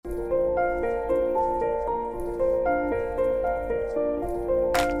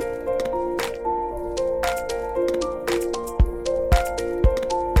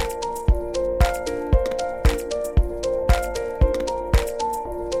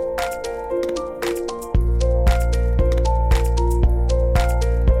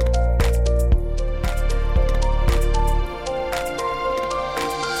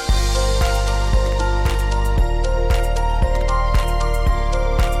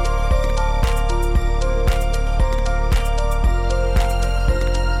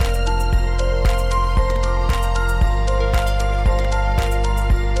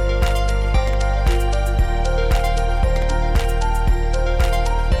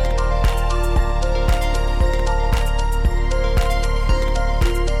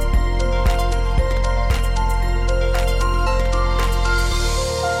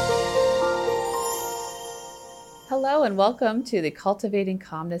welcome to the Cultivating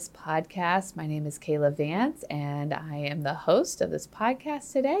Calmness Podcast. My name is Kaela Vance, and I am the host of this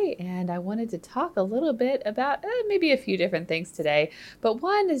podcast today. And I wanted to talk a little bit about maybe a few different things today. But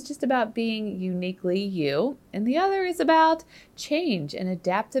one is just about being uniquely you, and the other is about change and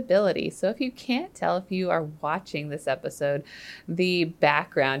adaptability. So if you can't tell, if you are watching this episode, the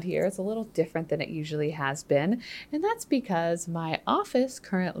background here is a little different than it usually has been. And that's because my office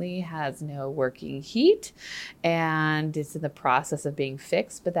currently has no working heat and it's in the process of being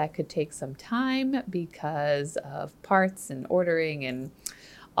fixed, but that could take some time because of parts and ordering and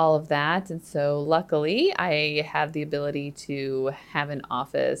all of that. And so luckily I have the ability to have an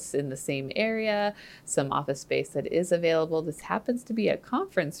office in the same area, some office space that is available. This happens to be a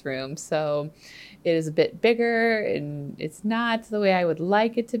conference room, so it is a bit bigger and it's not the way I would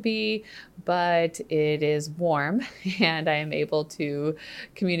like it to be, but it is warm and I am able to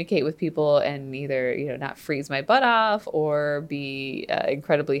communicate with people and either, not freeze my butt off or be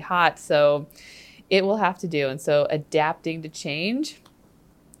incredibly hot. So it will have to do. And so adapting to change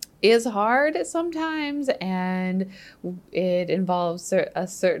is hard sometimes, and it involves a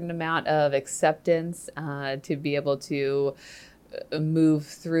certain amount of acceptance to be able to move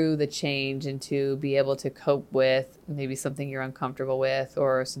through the change and to be able to cope with maybe something you're uncomfortable with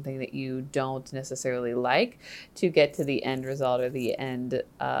or something that you don't necessarily like to get to the end result or the end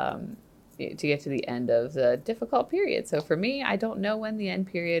to get to the end of the difficult period. So for me, I don't know when the end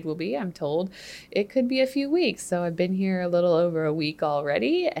period will be. I'm told it could be a few weeks. So I've been here a little over a week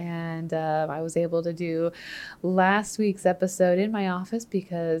already, and I was able to do last week's episode in my office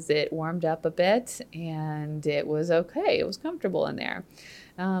because it warmed up a bit and it was okay. It was comfortable in there.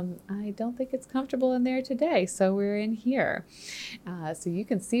 I don't think it's comfortable in there today, so we're in here. So you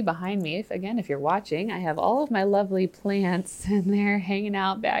can see behind me, if you're watching, I have all of my lovely plants and they're hanging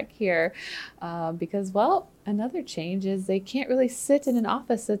out back here because, another change is they can't really sit in an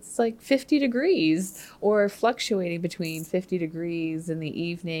office that's like 50 degrees or fluctuating between 50 degrees in the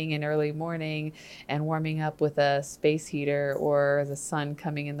evening and early morning and warming up with a space heater or the sun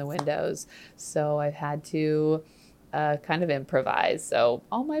coming in the windows. So I've had to kind of improvise. So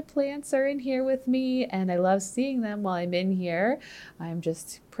all my plants are in here with me and I love seeing them while I'm in here. I'm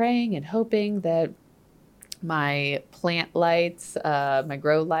just praying and hoping that my plant lights, my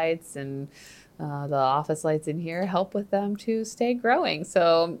grow lights and the office lights in here help with them to stay growing.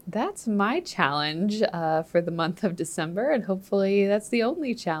 So that's my challenge for the month of December, and hopefully that's the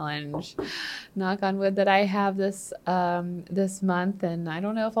only challenge, knock on wood, that I have this month. And I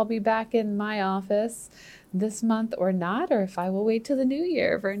don't know if I'll be back in my office this month or not, or if I will wait till the new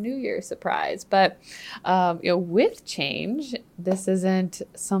year for a New Year surprise. But with change, this isn't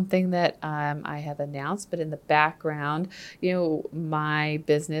something that I have announced, but in the background, my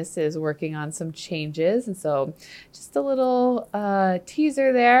business is working on some changes. And so just a little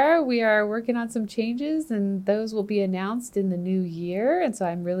teaser there. We are working on some changes and those will be announced in the new year. And so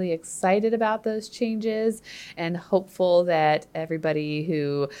I'm really excited about those changes and hopeful that everybody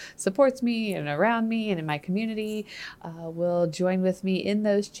who supports me and around me and in my community will join with me in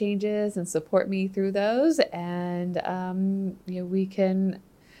those changes and support me through those. And, we can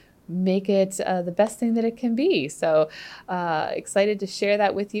make it the best thing that it can be. So excited to share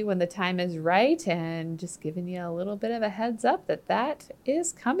that with you when the time is right, and just giving you a little bit of a heads up that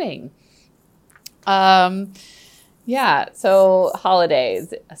is coming. So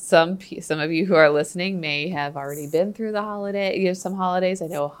holidays. Some of you who are listening may have already been through the holiday. Some holidays. I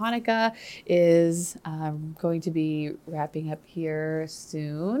know Hanukkah is going to be wrapping up here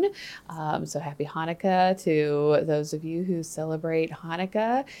soon. So happy Hanukkah to those of you who celebrate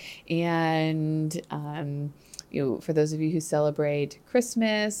Hanukkah, and for those of you who celebrate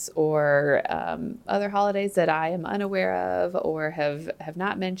Christmas or other holidays that I am unaware of or have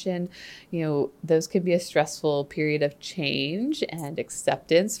not mentioned, those can be a stressful period of change and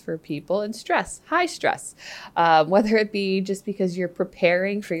acceptance for people, and high stress, whether it be just because you're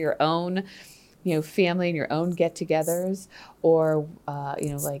preparing for your own family and your own get-togethers, or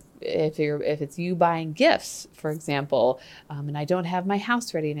like if it's you buying gifts, for example, and I don't have my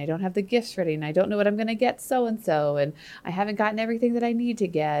house ready and I don't have the gifts ready and I don't know what I'm going to get so-and-so, and I haven't gotten everything that I need to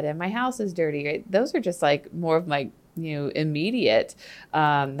get and my house is dirty, right? Those are just like more of my immediate,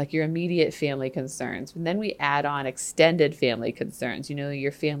 like your immediate family concerns. And then we add on extended family concerns,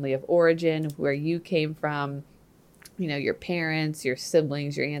 your family of origin, where you came from, your parents, your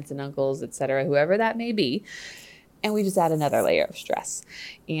siblings, your aunts and uncles, etc., whoever that may be. And we just add another layer of stress.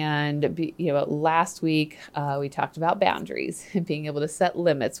 And, last week we talked about boundaries and being able to set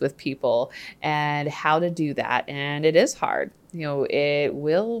limits with people and how to do that. And it is hard. It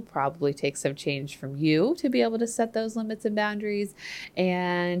will probably take some change from you to be able to set those limits and boundaries.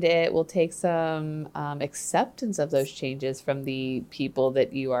 And it will take some acceptance of those changes from the people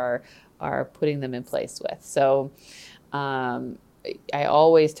that you are putting them in place with. So I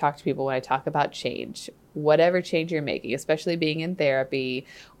always talk to people when I talk about change. Whatever change you're making, especially being in therapy,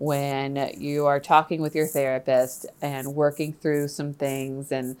 when you are talking with your therapist and working through some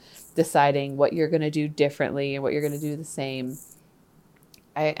things and deciding what you're going to do differently and what you're going to do the same,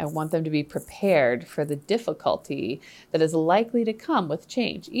 I want them to be prepared for the difficulty that is likely to come with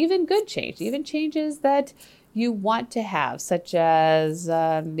change, even good change, even changes that you want to have, such as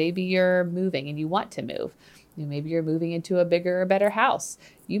maybe you're moving and you want to move. Maybe you're moving into a bigger or better house.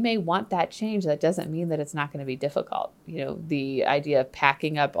 You may want that change. That doesn't mean that it's not going to be difficult. The idea of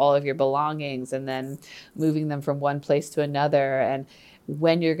packing up all of your belongings and then moving them from one place to another, and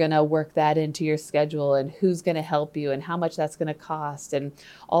when you're going to work that into your schedule and who's going to help you and how much that's going to cost. And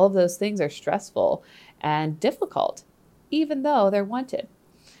all of those things are stressful and difficult, even though they're wanted.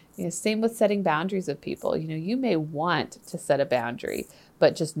 Same with setting boundaries with people. You may want to set a boundary,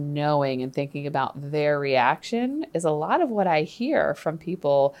 but just knowing and thinking about their reaction is a lot of what I hear from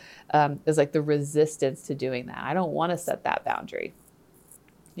people, is like the resistance to doing that. I don't want to set that boundary.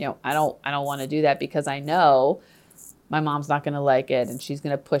 I don't want to do that because I know my mom's not going to like it, and she's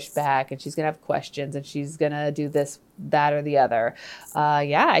going to push back, and she's going to have questions, and she's going to do this, that, or the other.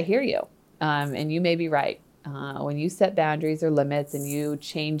 Yeah, I hear you. And you may be right. When you set boundaries or limits and you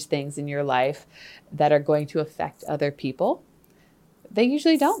change things in your life that are going to affect other people, they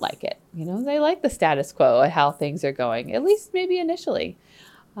usually don't like it. They like the status quo and how things are going, at least maybe initially.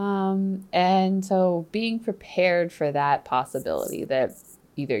 And so being prepared for that possibility that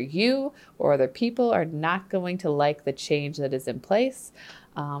either you or other people are not going to like the change that is in place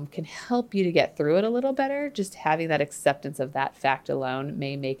can help you to get through it a little better. Just having that acceptance of that fact alone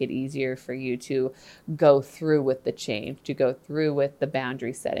may make it easier for you to go through with the change, to go through with the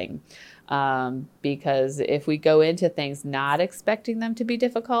boundary setting. Because if we go into things not expecting them to be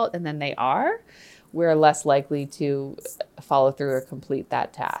difficult and then they are, we're less likely to follow through or complete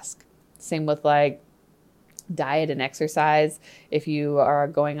that task. Same with like diet and exercise. If you are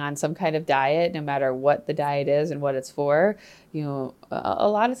going on some kind of diet, no matter what the diet is and what it's for, a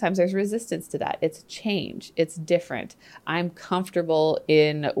lot of times there's resistance to that. It's change. It's different. I'm comfortable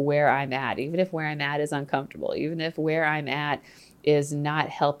in where I'm at, even if where I'm at is uncomfortable, even if where I'm at is not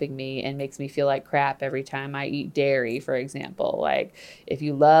helping me and makes me feel like crap every time I eat dairy, for example. Like if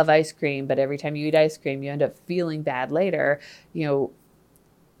you love ice cream, but every time you eat ice cream, you end up feeling bad later,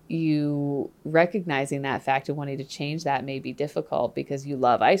 you recognizing that fact and wanting to change that may be difficult because you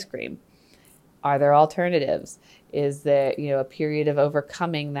love ice cream. Are there alternatives? Is there, a period of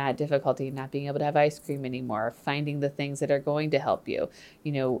overcoming that difficulty, not being able to have ice cream anymore, finding the things that are going to help you?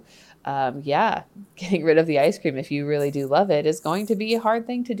 Getting rid of the ice cream, if you really do love it, is going to be a hard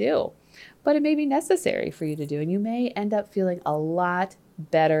thing to do, but it may be necessary for you to do. And you may end up feeling a lot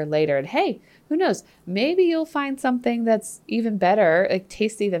better later. And hey, who knows? Maybe you'll find something that's even better, like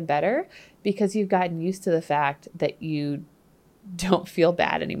tastes even better, because you've gotten used to the fact that you don't feel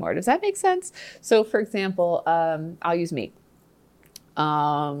bad anymore. Does that make sense? So for example, I'll use me.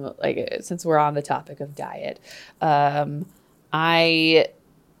 Since we're on the topic of diet, I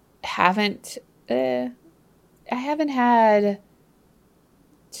haven't had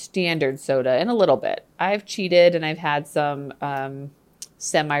standard soda in a little bit. I've cheated and I've had some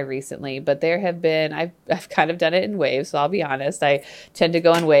semi recently, but there have been, I've kind of done it in waves. So I'll be honest, I tend to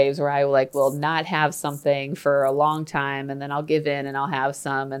go in waves where I will not have something for a long time, and then I'll give in and I'll have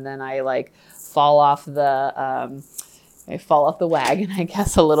some, and then I fall off the wagon, I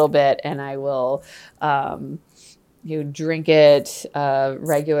guess, a little bit, and I will drink it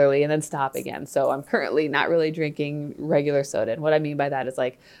regularly and then stop again. So I'm currently not really drinking regular soda. And what I mean by that is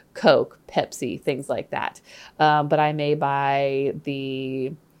like Coke, Pepsi, things like that. But I may buy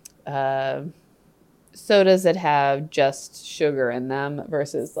the sodas that have just sugar in them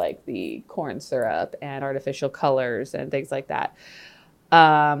versus like the corn syrup and artificial colors and things like that.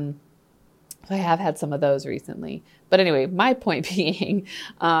 I have had some of those recently. But anyway, my point being,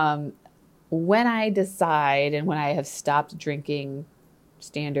 when I decide and when I have stopped drinking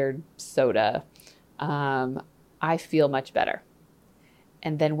standard soda, I feel much better.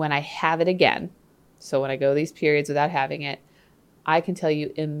 And then when I have it again, so when I go these periods without having it, I can tell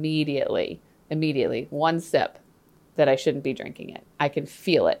you immediately, one sip, that I shouldn't be drinking it. I can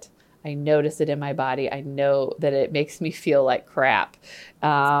feel it. I notice it in my body. I know that it makes me feel like crap,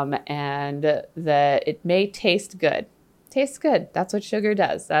 and that it may taste good. Tastes good. That's what sugar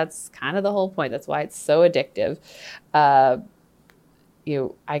does. That's kind of the whole point. That's why it's so addictive. That's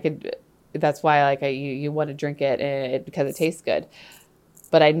why you want to drink it because it tastes good.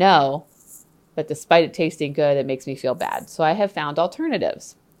 But I know that despite it tasting good, it makes me feel bad. So I have found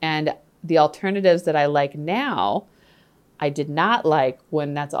alternatives. And the alternatives that I like now, I did not like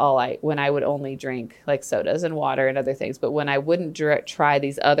when I would only drink like sodas and water and other things. But when I wouldn't try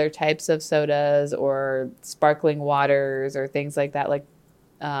these other types of sodas or sparkling waters or things like that, like,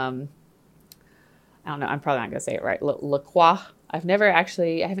 I don't know, I'm probably not going to say it right. La Croix. I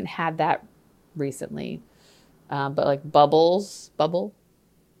haven't had that recently. But like bubbles.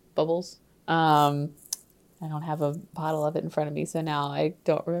 I don't have a bottle of it in front of me, so now I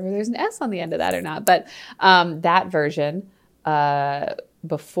don't remember there's an S on the end of that or not. But that version,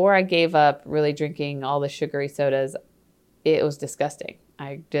 before I gave up really drinking all the sugary sodas, it was disgusting.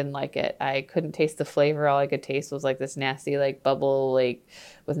 I didn't like it. I couldn't taste the flavor. All I could taste was like this nasty like bubble like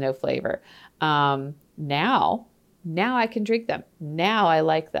with no flavor. Now I can drink them. Now I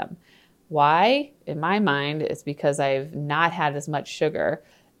like them. Why? In my mind, it's because I've not had as much sugar.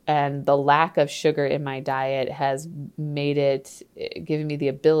 And the lack of sugar in my diet has given me the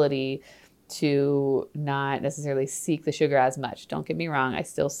ability to not necessarily seek the sugar as much. Don't get me wrong. I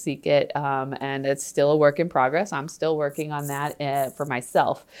still seek it. And it's still a work in progress. I'm still working on that for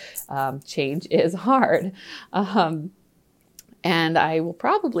myself. Change is hard. And I will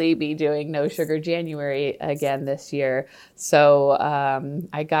probably be doing No Sugar January again this year. So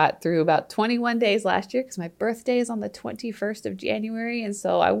I got through about 21 days last year because my birthday is on the 21st of January. And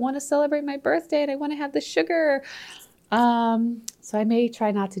so I want to celebrate my birthday and I want to have the sugar. So I may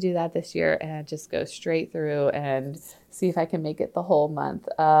try not to do that this year and just go straight through and see if I can make it the whole month.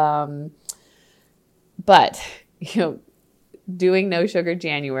 But, doing No Sugar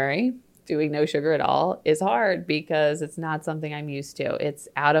January, doing no sugar at all is hard because it's not something I'm used to. It's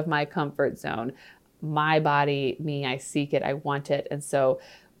out of my comfort zone. My body, me, I seek it, I want it. And so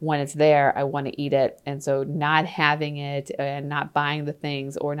when it's there, I want to eat it. And so not having it and not buying the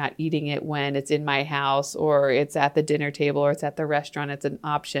things or not eating it when it's in my house or it's at the dinner table or it's at the restaurant, it's an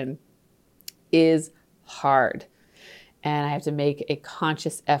option, is hard. And I have to make a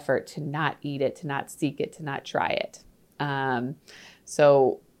conscious effort to not eat it, to not seek it, to not try it.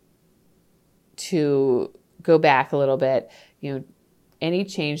 So to go back a little bit, any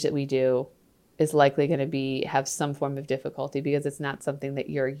change that we do is likely going to have some form of difficulty because it's not something that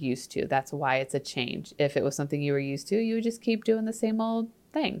you're used to. That's why it's a change. If it was something you were used to, you would just keep doing the same old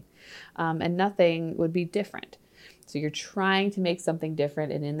thing, and nothing would be different. So you're trying to make something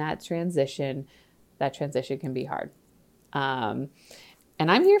different, and in that transition can be hard. And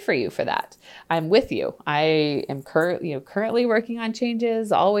I'm here for you for that. I'm with you. I am currently working on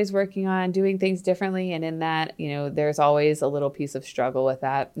changes, always working on doing things differently. And in that, there's always a little piece of struggle with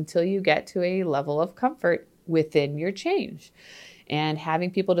that until you get to a level of comfort within your change. And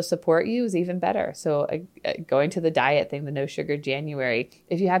having people to support you is even better. So going to the diet thing, the No Sugar January,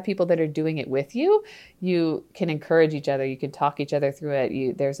 if you have people that are doing it with you, you can encourage each other. You can talk each other through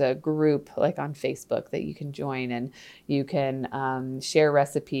it. There's a group like on Facebook that you can join, and you can share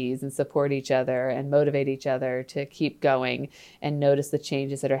recipes and support each other and motivate each other to keep going and notice the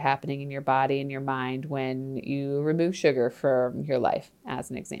changes that are happening in your body and your mind when you remove sugar from your life,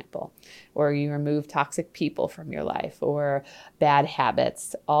 as an example, or you remove toxic people from your life or bad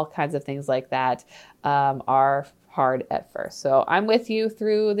habits. All kinds of things like that are hard at first. So I'm with you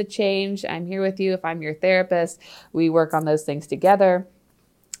through the change. I'm here with you. If I'm your therapist, we work on those things together.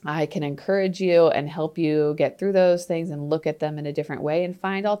 I can encourage you and help you get through those things and look at them in a different way and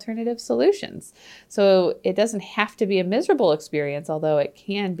find alternative solutions. So it doesn't have to be a miserable experience, although it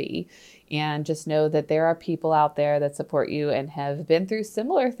can be. And just know that there are people out there that support you and have been through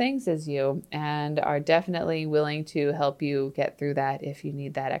similar things as you and are definitely willing to help you get through that if you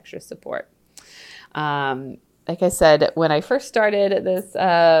need that extra support. Like I said, when I first started this,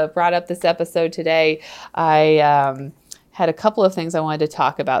 brought up this episode today, I had a couple of things I wanted to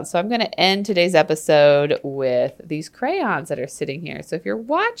talk about. So I'm going to end today's episode with these crayons that are sitting here. So if you're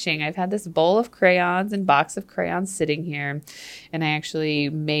watching, I've had this bowl of crayons and box of crayons sitting here. And I actually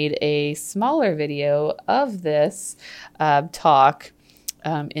made a smaller video of this talk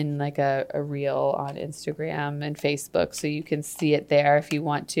in like a reel on Instagram and Facebook. So you can see it there if you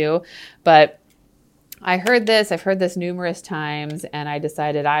want to. But I've heard this numerous times, and I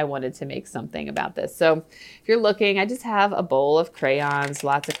decided I wanted to make something about this. So if you're looking, I just have a bowl of crayons,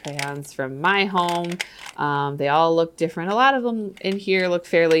 lots of crayons from my home. They all look different. A lot of them in here look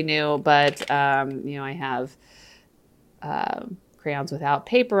fairly new, but I have crayons without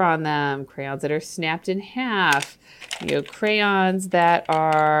paper on them, crayons that are snapped in half, crayons that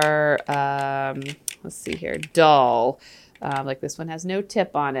are, let's see here, dull. Like this one has no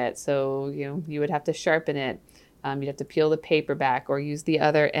tip on it, so you would have to sharpen it. You'd have to peel the paper back or use the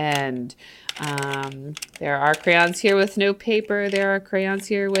other end. There are crayons here with no paper. There are crayons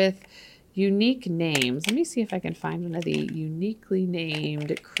here with unique names. Let me see if I can find one of the uniquely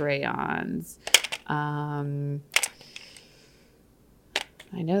named crayons.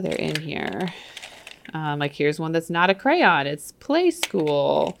 I know they're in here. Like here's one that's not a crayon. It's Play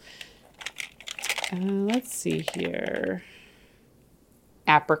School. Let's see here.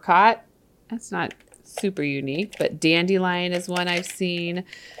 Apricot. That's not super unique, but dandelion is one I've seen.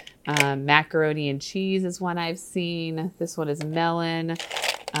 Macaroni and cheese is one I've seen. This one is melon.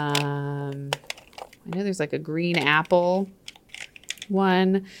 I know there's like a green apple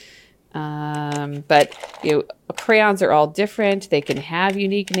one. But crayons are all different. They can have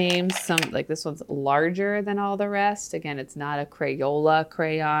unique names. Some, like this one's larger than all the rest. Again, it's not a Crayola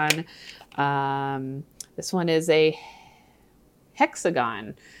crayon. This one is a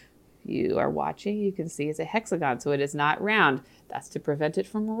hexagon. If you are watching, you can see it's a hexagon, so it is not round. That's to prevent it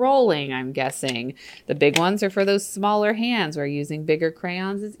from rolling, I'm guessing. The big ones are for those smaller hands where using bigger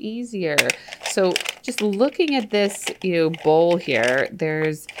crayons is easier. So just looking at this, bowl here,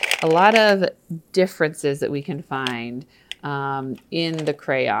 there's a lot of differences that we can find in the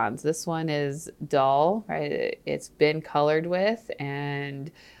crayons. This one is dull, right? It's been colored with, and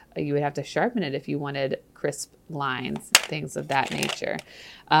you would have to sharpen it if you wanted crisp lines, things of that nature.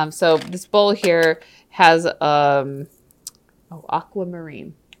 So this bowl here has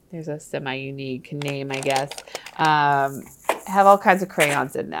aquamarine. There's a semi-unique name, I guess. Have all kinds of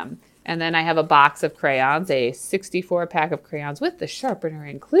crayons in them. And then I have a box of crayons, a 64 pack of crayons with the sharpener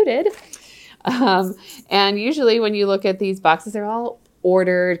included. And usually when you look at these boxes, they're all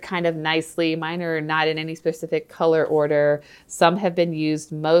ordered kind of nicely. Mine are not in any specific color order. Some have been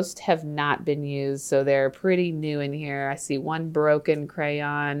used. Most have not been used. So they're pretty new in here. I see one broken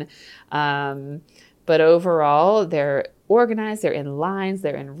crayon. But overall, they're organized. They're in lines.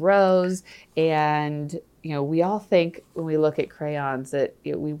 They're in rows. And we all think when we look at crayons that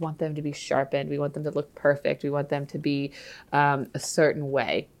we want them to be sharpened. We want them to look perfect. We want them to be a certain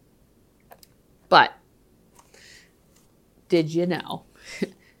way. But did you know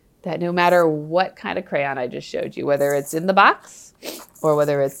that no matter what kind of crayon I just showed you, whether it's in the box or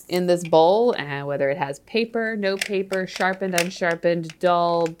whether it's in this bowl, and whether it has paper, no paper, sharpened, unsharpened,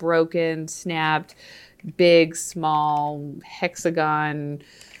 dull, broken, snapped, big, small, hexagon,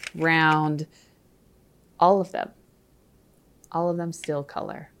 round, all of them still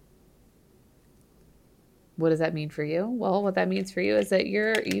color. What does that mean for you? Well, what that means for you is that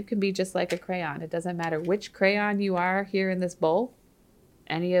you can be just like a crayon. It doesn't matter which crayon you are here in this bowl,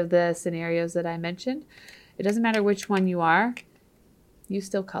 any of the scenarios that I mentioned. It doesn't matter which one you are, you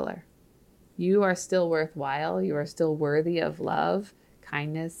still color. You are still worthwhile. You are still worthy of love,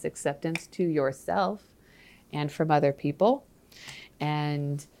 kindness, acceptance to yourself and from other people.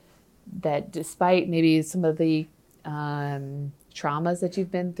 And that despite maybe some of the traumas that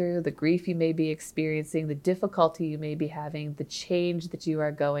you've been through, the grief you may be experiencing, the difficulty you may be having, the change that you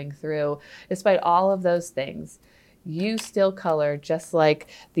are going through, despite all of those things, you still color just like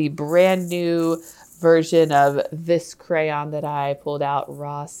the brand new version of this crayon that I pulled out,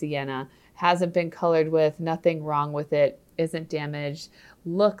 raw sienna. Hasn't been colored with, nothing wrong with it, isn't damaged,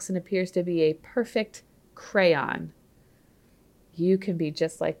 looks and appears to be a perfect crayon. You can be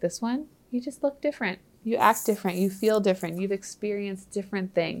just like this one. You just look different. You act different. You feel different. You've experienced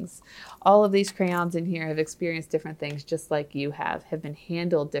different things. All of these crayons in here have experienced different things just like you have been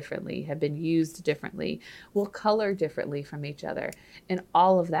handled differently, have been used differently, will color differently from each other. And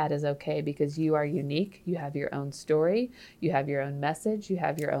all of that is okay because you are unique. You have your own story. You have your own message. You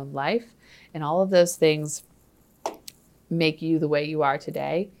have your own life. And all of those things make you the way you are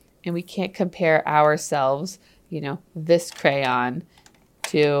today. And we can't compare ourselves, this crayon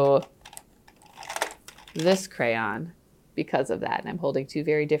to this crayon because of that. And I'm holding two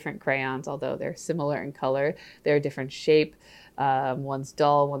very different crayons, although they're similar in color. They're a different shape. One's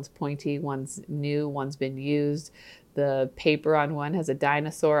dull, one's pointy, one's new, one's been used. The paper on one has a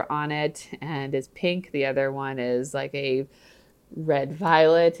dinosaur on it and is pink. The other one is like a red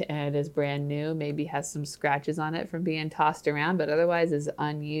violet and is brand new. Maybe has some scratches on it from being tossed around, but otherwise is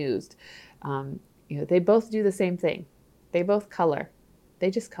unused. They both do the same thing. They both color.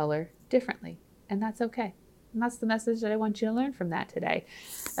 They just color differently. And that's okay. And that's the message that I want you to learn from that today,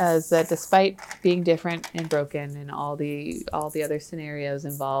 is that despite being different and broken and all the other scenarios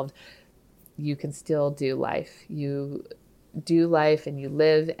involved, you can still do life. You do life and you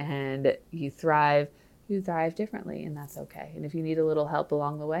live and you thrive. You thrive differently, and that's okay. And if you need a little help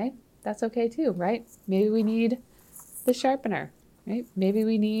along the way, that's okay too, right? Maybe we need the sharpener, right? Maybe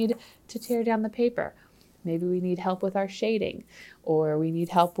we need to tear down the paper. Maybe we need help with our shading, or we need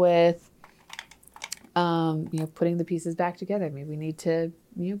help with putting the pieces back together. Maybe we need to,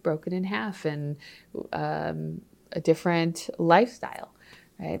 broken in half and a different lifestyle,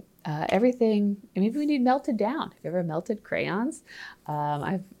 right? Everything, and maybe we need melted down. Have you ever melted crayons?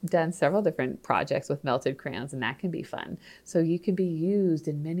 I've done several different projects with melted crayons, and that can be fun. So you can be used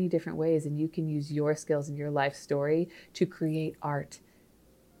in many different ways, and you can use your skills and your life story to create art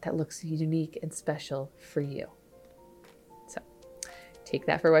that looks unique and special for you. So take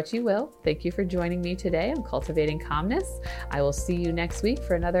that for what you will. Thank you for joining me today on Cultivating Calmness. I will see you next week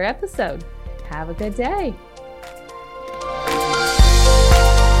for another episode. Have a good day.